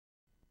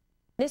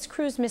This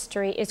cruise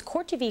mystery is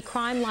Court TV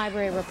Crime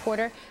Library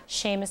reporter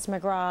Seamus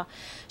McGraw.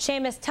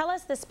 Seamus, tell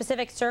us the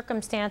specific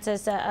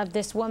circumstances of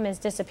this woman's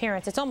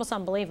disappearance. It's almost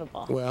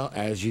unbelievable. Well,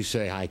 as you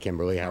say, hi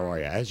Kimberly, how are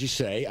you? As you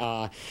say,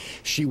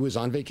 she was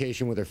on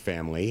vacation with her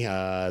family.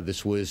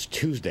 This was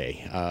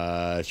Tuesday.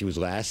 She was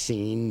last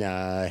seen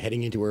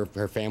heading into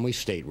her family's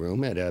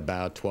stateroom at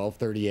about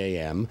 12:30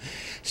 a.m.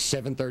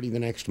 7:30 the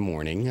next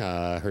morning.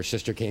 Her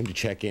sister came to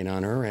check in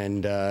on her,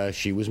 and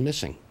she was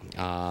missing.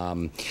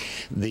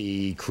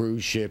 The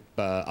cruise ship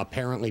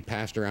apparently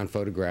passed around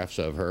photographs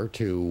of her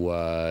to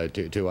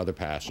other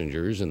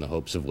passengers in the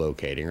hopes of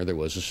locating her. There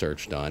was a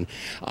search done.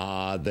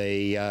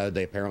 They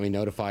apparently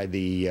notified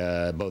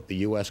both the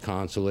U.S.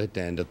 consulate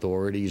and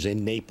authorities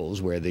in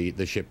Naples, where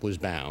the ship was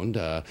bound.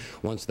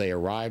 Once they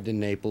arrived in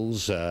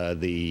Naples,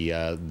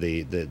 the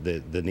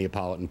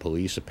Neapolitan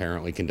police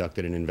apparently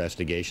conducted an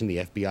investigation. The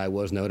FBI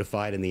was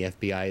notified, and the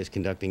FBI is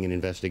conducting an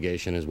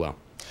investigation as well.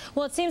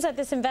 Well, it seems like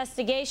this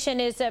investigation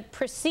is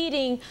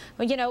proceeding,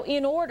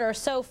 in order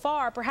so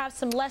far. Perhaps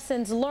some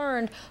lessons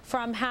learned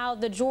from how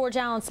the George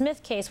Allen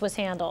Smith case was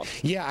handled.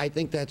 Yeah, I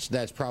think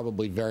that's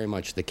probably very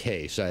much the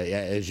case.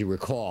 As you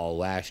recall,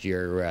 last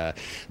year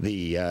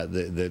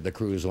the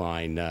cruise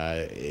line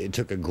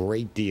took a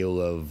great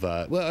deal of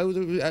it was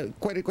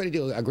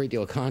a great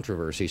deal of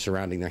controversy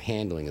surrounding their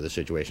handling of the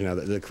situation. Now,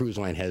 the cruise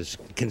line has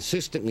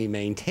consistently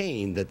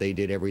maintained that they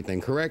did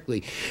everything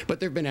correctly, but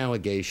there have been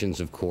allegations,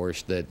 of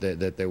course, that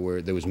there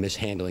was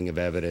mishandling of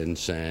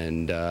evidence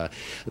and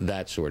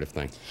that sort of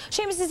thing.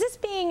 Seamus, is this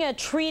being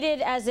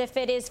treated as if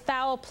it is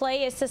foul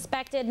play, is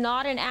suspected,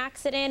 not an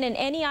accident? And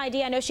any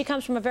idea, I know she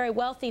comes from a very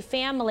wealthy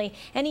family,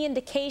 any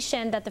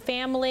indication that the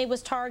family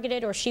was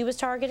targeted or she was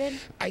targeted?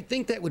 I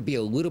think that would be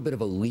a little bit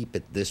of a leap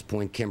at this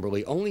point,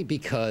 Kimberly, only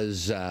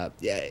because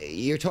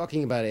you're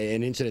talking about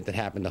an incident that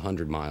happened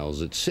 100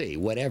 miles at sea,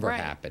 whatever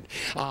happened.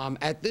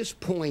 At this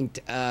point,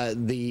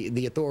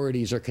 the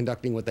authorities are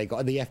conducting what they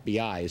call, the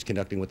FBI is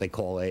conducting what they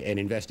call an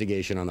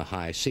investigation on the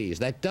high seas.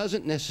 That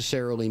doesn't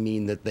necessarily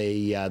mean that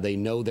they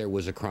know there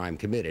was a crime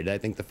committed. I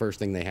think the first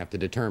thing they have to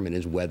determine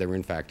is whether,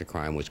 in fact, a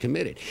crime was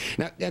committed.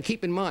 Now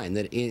keep in mind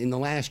that in the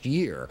last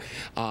year,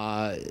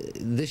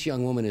 this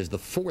young woman is the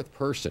fourth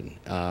person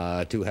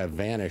to have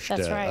vanished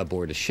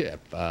aboard a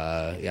ship,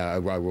 a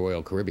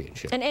Royal Caribbean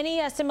ship. And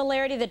any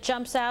similarity that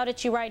jumps out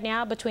at you right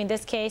now between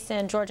this case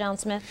and George Allen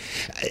Smith?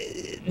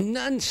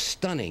 None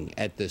stunning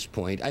at this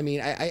point. I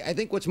mean, I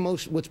think what's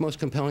most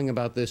compelling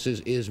about this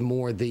is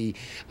more the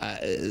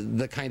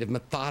kind of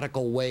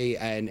methodical way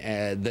and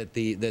that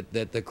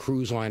the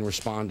cruise line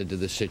responded to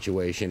this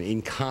situation,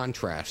 in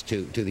contrast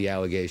to the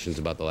allegations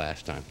about the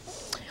last time.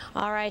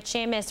 All right,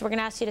 Seamus, we're going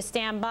to ask you to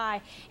stand by,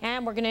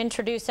 and we're going to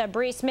introduce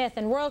Bree Smith.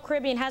 And Royal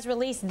Caribbean has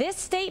released this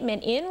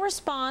statement in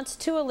response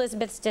to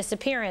Elizabeth's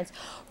disappearance.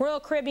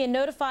 Royal Caribbean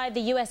notified the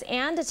U.S.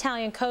 and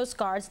Italian Coast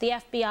Guards, the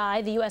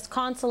FBI, the U.S.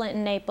 Consulate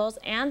in Naples,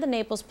 and the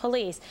Naples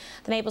Police.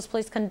 The Naples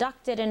Police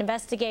conducted an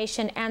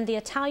investigation, and the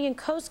Italian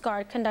Coast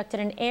Guard conducted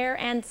an air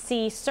and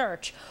sea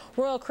search.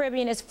 Royal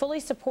Caribbean is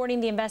fully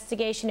supporting the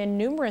investigation in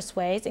numerous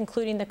ways,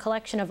 including the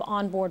collection of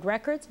onboard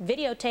records,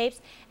 videotapes,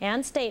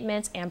 and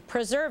statements, and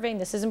preserving,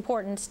 this is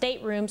important,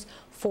 staterooms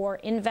for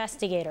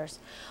investigators.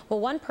 Well,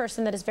 one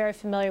person that is very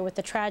familiar with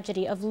the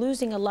tragedy of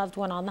losing a loved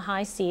one on the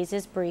high seas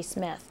is Bree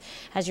Smith.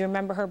 As you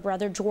remember, her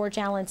brother George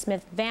Allen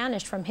Smith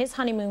vanished from his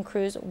honeymoon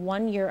cruise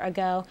 1 year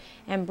ago,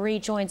 and Bree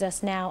joins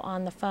us now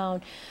on the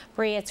phone.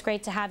 Bree, it's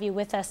great to have you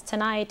with us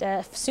tonight.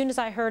 As soon as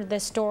I heard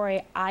this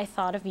story, I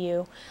thought of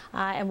you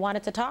and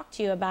wanted to talk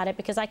to you about it,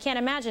 because I can't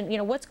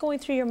imagine, what's going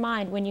through your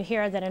mind when you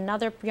hear that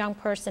another young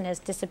person has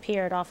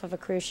disappeared off of a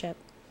cruise ship.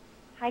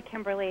 Hi,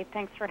 Kimberly.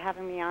 Thanks for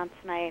having me on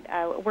tonight.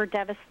 We're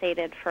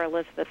devastated for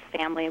Elizabeth's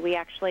family. We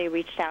actually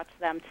reached out to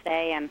them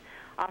today and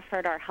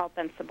offered our help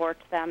and support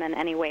to them in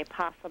any way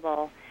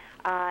possible.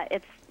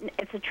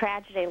 It's a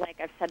tragedy,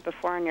 like I've said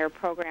before in your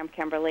program,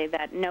 Kimberly,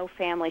 that no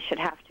family should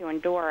have to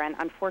endure, and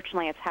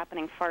unfortunately it's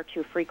happening far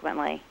too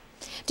frequently.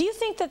 Do you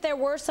think that there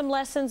were some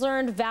lessons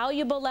learned,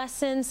 valuable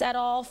lessons at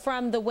all,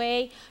 from the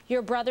way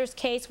your brother's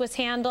case was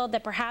handled,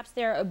 that perhaps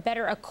they're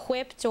better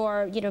equipped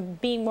or,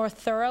 being more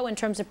thorough in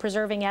terms of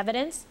preserving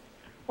evidence?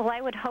 Well,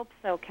 I would hope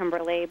so,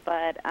 Kimberly,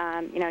 but,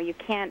 you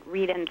can't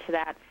read into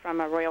that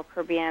from a Royal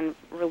Caribbean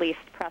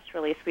press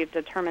release. We've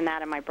determined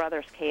that in my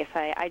brother's case.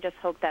 I just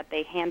hope that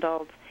they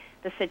handled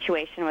the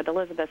situation with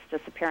Elizabeth's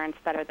disappearance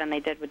better than they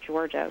did with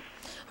George's.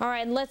 All right,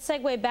 and let's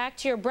segue back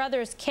to your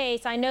brother's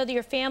case. I know that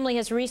your family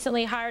has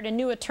recently hired a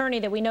new attorney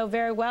that we know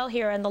very well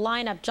here in the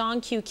lineup, John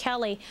Q.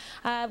 Kelly.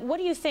 What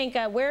do you think?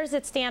 Where does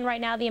it stand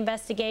right now, the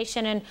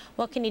investigation, and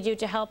what can you do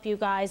to help you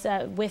guys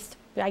with,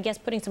 I guess,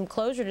 putting some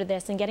closure to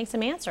this and getting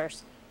some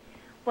answers?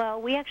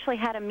 Well, we actually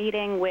had a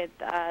meeting with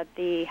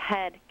the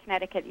head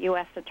Connecticut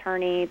U.S.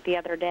 attorney the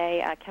other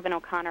day, Kevin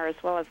O'Connor, as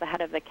well as the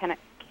head of the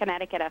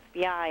Connecticut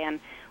FBI, and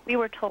we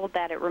were told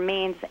that it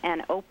remains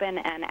an open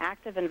and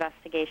active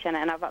investigation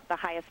and of the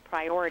highest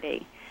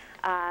priority.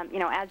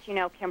 As you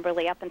know,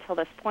 Kimberly, up until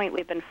this point,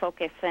 we've been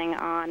focusing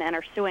on and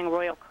are suing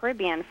Royal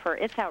Caribbean for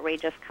its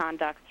outrageous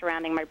conduct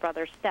surrounding my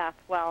brother's death.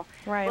 Well,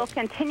 we'll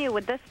continue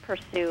with this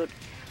pursuit.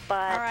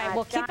 But, all right,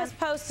 well, keep us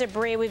posted,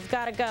 Bree. We've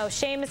got to go.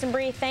 Seamus and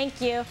Bree,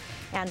 thank you.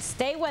 And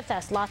stay with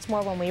us. Lots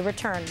more when we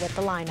return with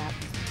the lineup.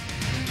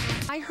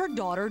 Her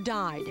daughter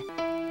died.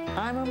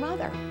 I'm her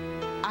mother.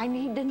 I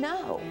need to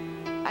know.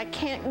 I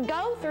can't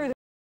go through